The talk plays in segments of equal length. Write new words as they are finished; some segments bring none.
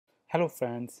Hello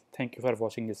friends, thank you for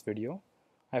watching this video.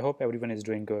 I hope everyone is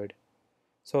doing good.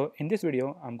 So in this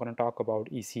video, I'm going to talk about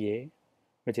ECA,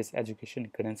 which is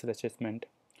Education Credential Assessment,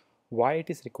 why it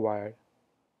is required,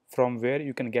 from where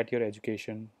you can get your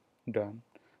education done,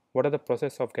 what are the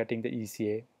process of getting the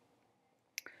ECA,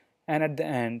 and at the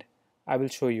end, I will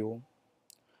show you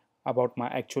about my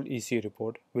actual ECA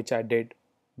report, which I did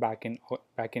back in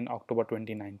October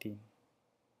 2019.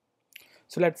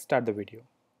 So let's start the video.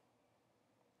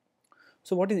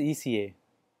 So what is ECA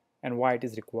and why it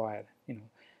is required?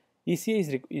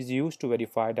 ECA is used to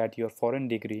verify that your foreign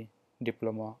degree,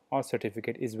 diploma or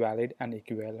certificate is valid and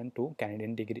equivalent to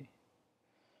Canadian degree.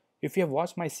 If you have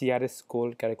watched my CRS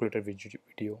score calculator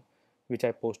video, which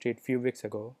I posted few weeks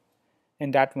ago,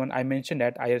 in that one I mentioned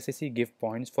that IRCC give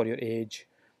points for your age,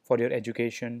 for your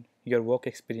education, your work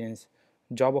experience,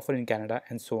 job offer in Canada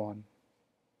and so on.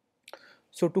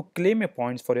 So to claim a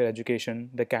points for your education,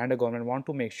 the Canada government want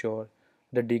to make sure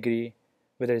the degree,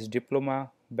 whether it's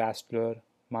diploma, bachelor,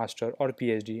 master or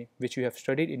PhD, which you have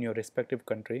studied in your respective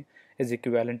country, is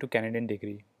equivalent to Canadian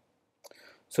degree.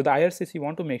 So the IRCC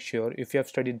want to make sure if you have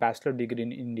studied bachelor degree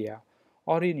in India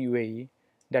or in UAE,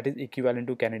 that is equivalent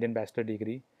to Canadian bachelor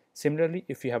degree. Similarly,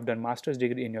 if you have done master's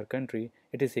degree in your country,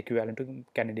 it is equivalent to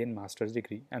Canadian master's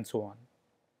degree and so on.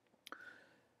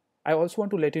 I also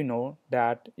want to let you know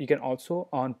that you can also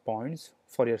earn points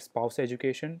for your spouse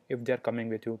education if they are coming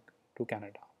with you to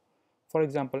Canada. For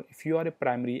example, if you are a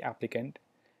primary applicant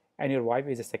and your wife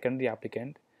is a secondary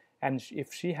applicant, and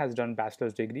if she has done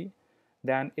bachelor's degree,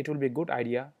 then it will be a good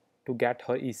idea to get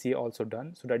her ECA also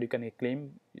done so that you can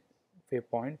claim a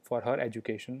point for her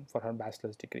education for her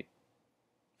bachelor's degree.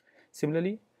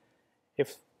 Similarly,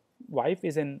 if wife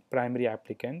is a primary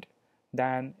applicant,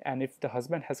 then and if the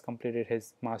husband has completed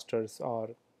his master's or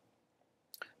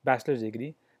bachelor's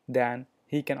degree, then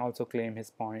he can also claim his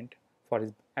point for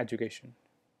his education.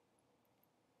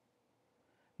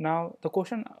 Now the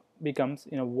question becomes,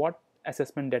 what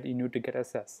assessment that you need to get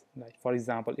assessed. Like for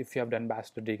example, if you have done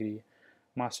bachelor degree,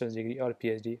 master's degree or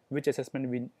PhD, which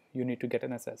assessment you need to get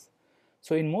an assess.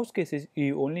 So in most cases,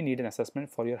 you only need an assessment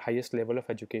for your highest level of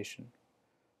education.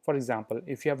 For example,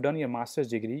 if you have done your master's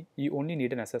degree, you only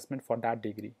need an assessment for that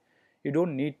degree. You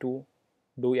don't need to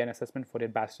do an assessment for your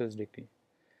bachelor's degree.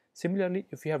 Similarly,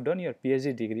 if you have done your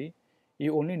PhD degree,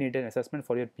 you only need an assessment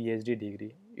for your PhD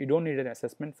degree. You don't need an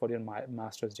assessment for your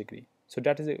master's degree. So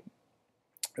that is a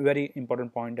very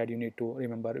important point that you need to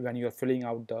remember when you are filling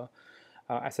out the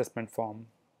assessment form.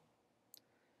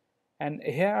 And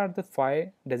here are the 5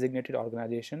 designated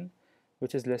organizations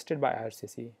which is listed by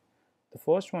IRCC. The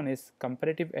first one is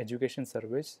Comparative Education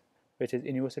Service, which is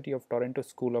University of Toronto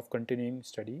School of Continuing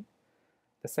Study.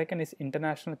 The second is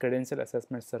International Credential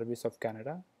Assessment Service of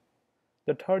Canada.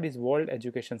 The third is World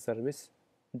Education Service,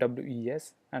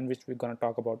 WES, and which we're going to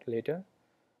talk about later.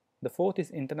 The fourth is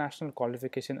International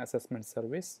Qualification Assessment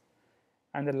Service.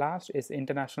 And the last is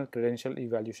International Credential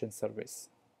Evaluation Service.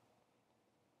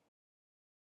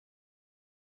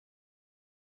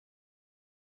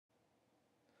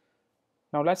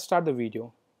 Now let's start the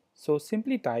video. So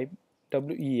simply type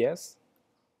WES.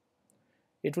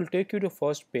 It will take you to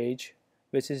first page,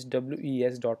 which is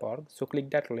wes.org. So click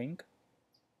that link.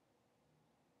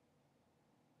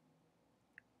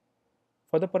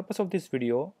 For the purpose of this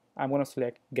video, I'm going to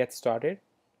select Get Started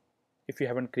if you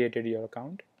haven't created your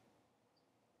account.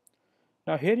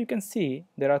 Now here you can see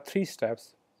there are 3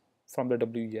 steps from the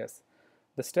WES.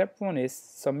 The step 1 is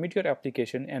submit your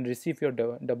application and receive your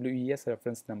WES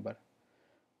reference number.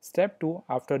 Step 2,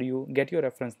 after you get your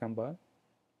reference number,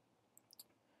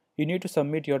 you need to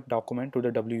submit your document to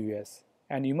the WES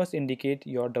and you must indicate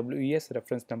your WES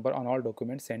reference number on all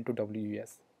documents sent to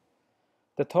WES.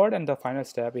 The third and the final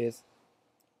step is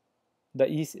the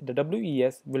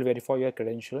WES will verify your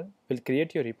credential, will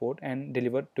create your report and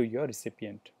deliver to your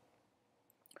recipient.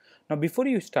 Now before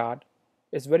you start,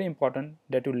 it's very important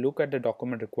that you look at the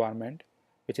document requirement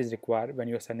which is required when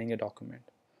you are sending a document.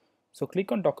 So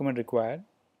click on document required.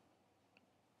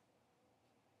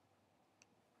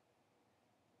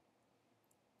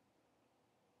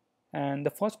 And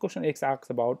the first question asks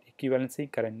about equivalency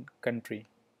current country.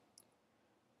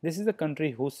 This is the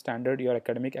country whose standard your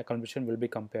academic accomplishment will be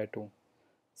compared to.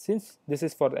 Since this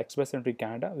is for the express entry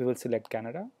Canada, we will select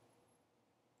Canada.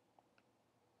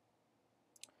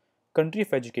 Country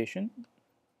of education.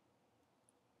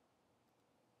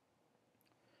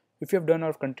 If you have done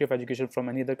our country of education from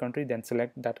any other country, then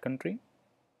select that country.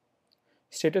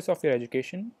 Status of your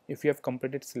education. If you have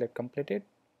completed, select completed.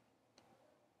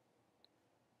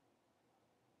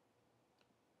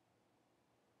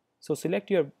 So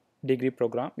select your degree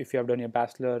program. If you have done your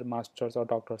bachelor, master's or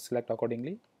doctor, select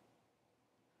accordingly.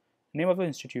 Name of the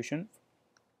institution.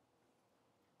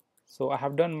 So I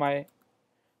have done my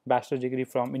bachelor's degree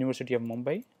from University of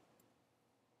Mumbai.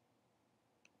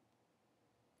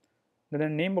 Then the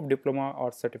name of diploma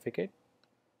or certificate.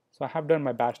 So I have done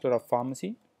my Bachelor of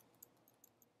Pharmacy.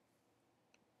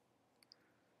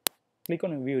 Click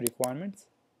on View Requirements.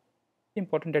 It's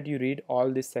important that you read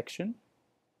all this section.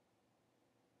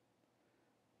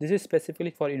 This is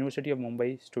specifically for University of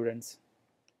Mumbai students.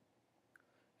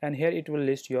 And here it will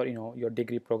list your your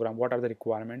degree program, what are the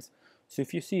requirements. So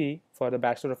if you see for the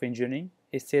Bachelor of Engineering,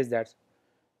 it says that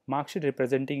mark sheet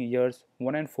representing years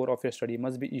 1 and 4 of your study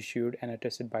must be issued and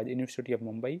attested by the University of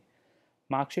Mumbai.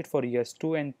 Mark sheet for years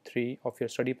 2 and 3 of your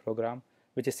study program,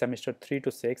 which is semester 3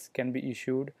 to 6, can be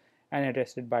issued and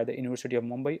attested by the University of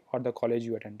Mumbai or the college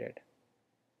you attended.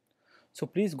 So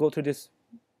please go through this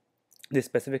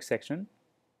specific section.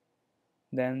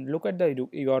 Then look at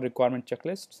your requirement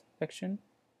checklist section.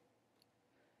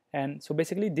 And so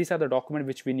basically these are the documents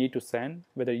which we need to send,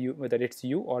 whether it's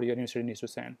you or your university needs to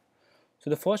send. So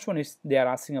the first one is they are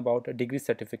asking about a degree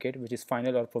certificate, which is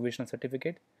final or provisional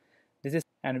certificate.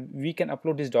 And we can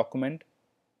upload this document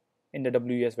in the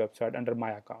WES website under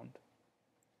my account.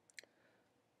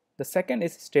 The second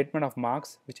is statement of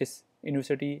marks, which is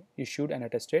university issued and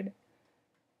attested.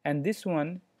 And this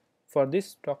one, for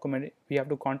this document, we have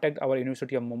to contact our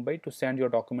University of Mumbai to send your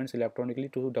documents electronically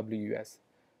to WES.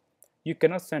 You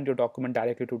cannot send your document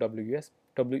directly to WES.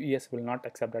 WES will not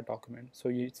accept that document. So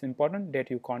it's important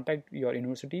that you contact your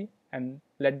university and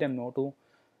let them know to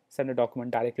send a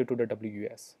document directly to the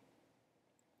WES.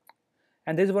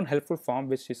 And there is one helpful form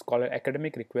which is called an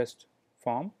academic request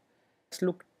form.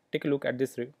 Let's take a look at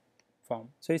this form.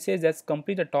 So it says that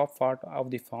complete the top part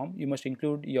of the form. You must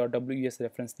include your WES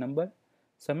reference number.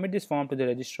 Submit this form to the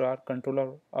registrar,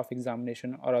 controller of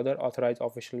examination, or other authorized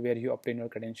official where you obtain your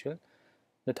credential.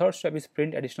 The third step is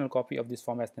print additional copy of this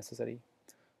form as necessary.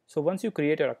 So once you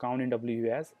create your account in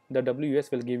WES, the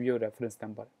WES will give you a reference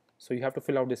number. So you have to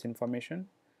fill out this information,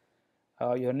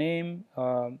 your name,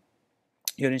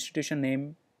 your institution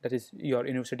name, that is your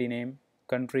university name,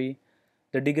 country,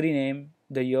 the degree name,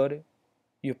 the year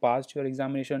you passed your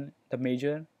examination, the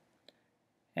major,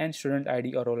 and student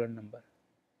ID or roll number.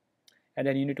 And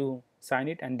then you need to sign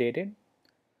it and date it.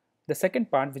 The second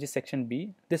part, which is section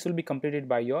B, this will be completed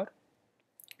by your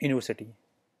university.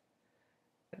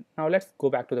 Now let's go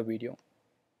back to the video.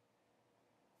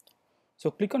 So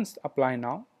click on apply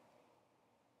now.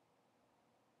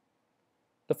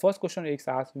 The first question is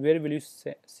asked, where will you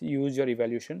use your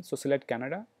evaluation? So select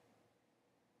Canada.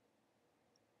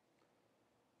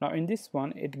 Now in this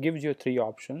one, it gives you 3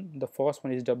 options. The first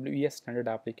one is WES standard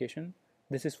application.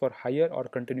 This is for higher or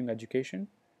continuing education.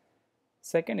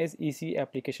 Second is ECA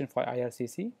application for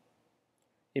IRCC,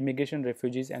 Immigration,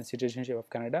 Refugees and Citizenship of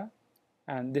Canada,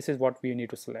 and this is what we need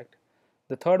to select.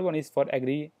 The third one is for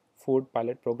Agri-Food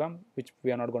Pilot Program, which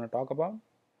we are not going to talk about.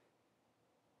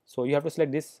 So you have to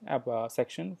select this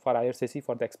section for IRCC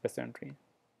for the express entry.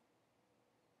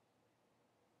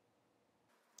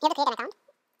 You have to create an account.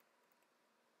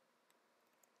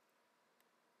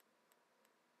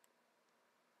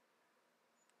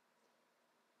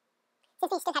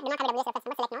 Since we still do not have a WS reference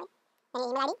number, select no. Then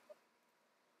email ID.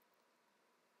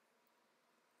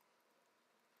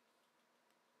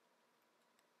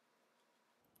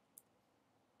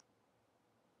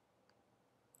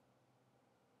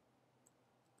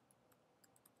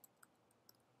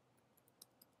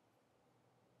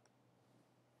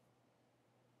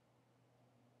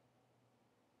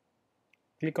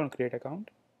 Click on create account.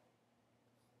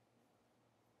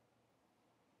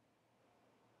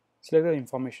 Select the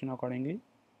information accordingly.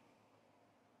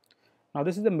 Now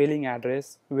this is the mailing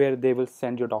address where they will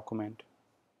send your document.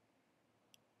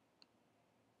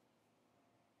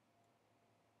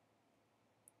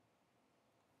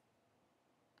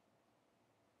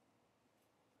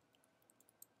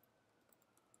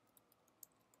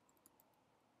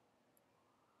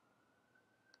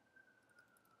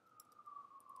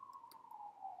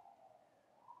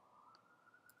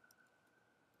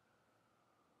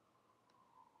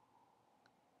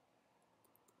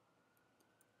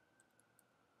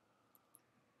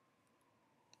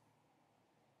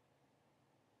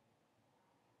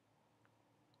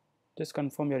 Just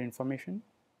confirm your information.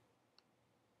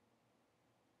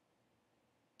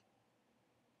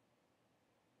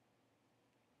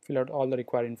 Fill out all the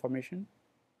required information.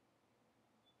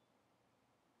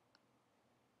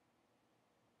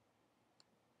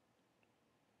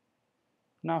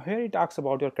 Now here it asks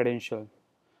about your credential.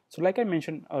 So like I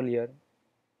mentioned earlier,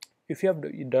 if you have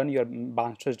done your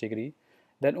master's degree,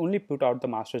 then only put out the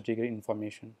master's degree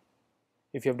information.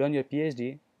 If you have done your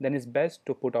PhD, then it's best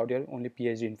to put out your only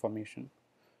PhD information.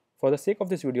 For the sake of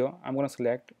this video, I'm going to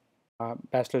select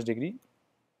bachelor's degree.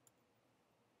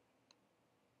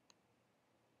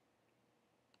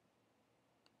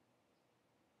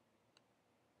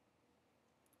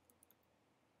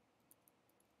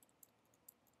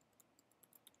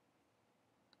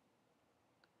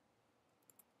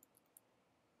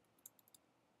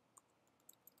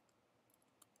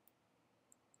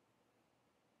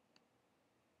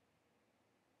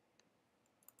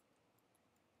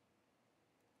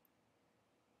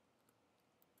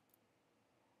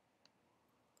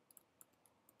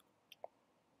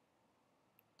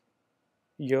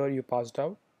 Year you passed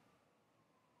out.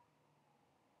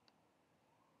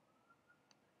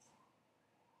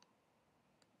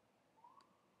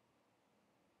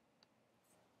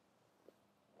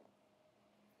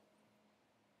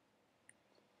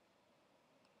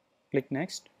 Click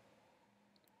next.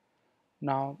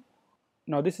 Now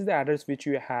this is the address which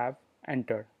you have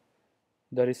entered.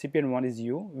 The recipient one is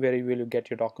you, where you will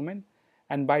get your document,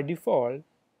 and by default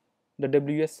the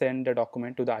WES send the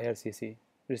document to the IRCC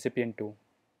recipient 2.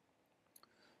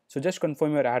 So just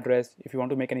confirm your address. If you want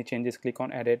to make any changes, click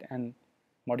on edit and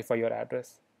modify your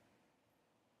address.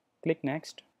 Click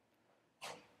next.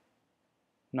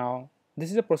 Now this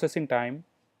is the processing time,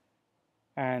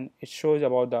 and it shows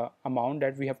about the amount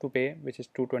that we have to pay, which is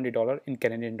 $220 in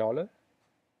Canadian dollar.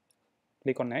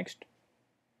 Click on next.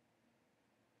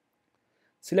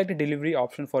 Select the delivery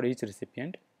option for each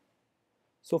recipient.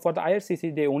 So for the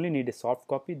IRCC, they only need a soft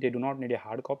copy, they do not need a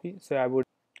hard copy. So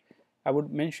I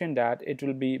would mention that it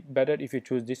will be better if you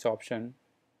choose this option,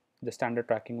 the standard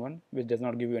tracking one, which does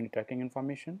not give you any tracking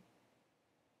information.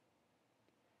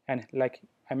 And like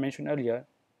I mentioned earlier,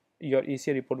 your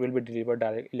ECA report will be delivered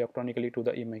directly electronically to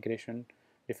the Immigration,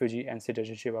 Refugee and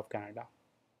Citizenship of Canada.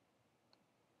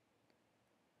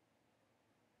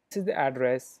 This is the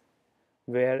address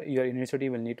where your university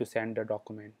will need to send the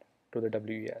document to the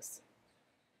WES.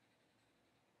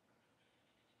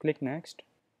 Click next.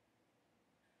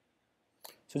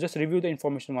 So just review the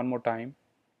information one more time.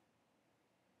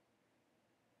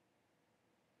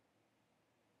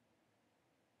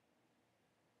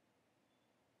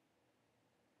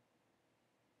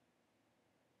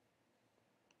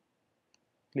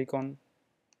 Click on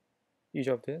each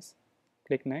of this.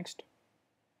 Click next.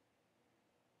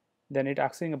 Then it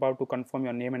asking about to confirm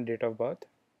your name and date of birth.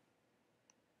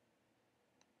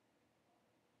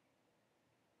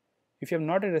 If you are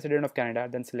not a resident of Canada,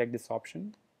 then select this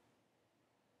option.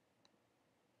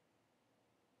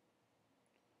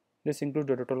 This includes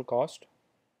the total cost.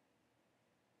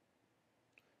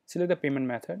 Select the payment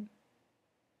method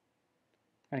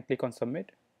and click on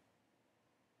submit.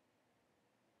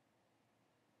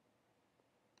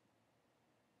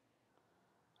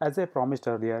 As I promised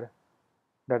earlier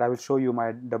that I will show you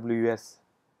my WES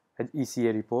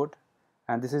ECA report,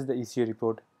 and this is the ECA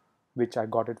report which I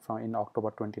got it from in October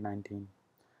 2019.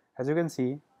 As you can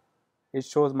see, it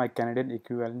shows my Canadian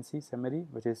equivalency summary,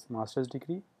 which is master's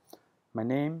degree, my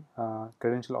name,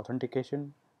 credential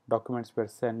authentication, documents were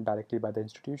sent directly by the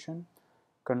institution,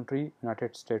 country,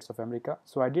 United States of America.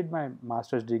 So I did my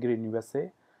master's degree in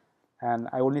USA, and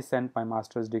I only sent my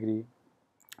master's degree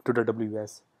to the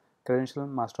WES. Credential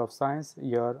Master of Science,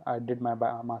 year I did my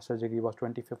master's degree was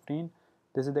 2015.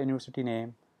 This is the university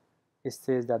name. It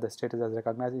says that the status as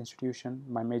recognized institution.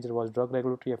 My major was drug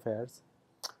regulatory affairs.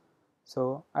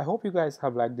 So I hope you guys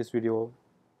have liked this video.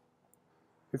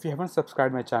 If you haven't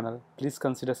subscribed my channel, please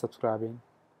consider subscribing.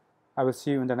 I will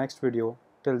see you in the next video.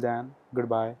 Till then,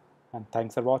 goodbye and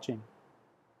thanks for watching.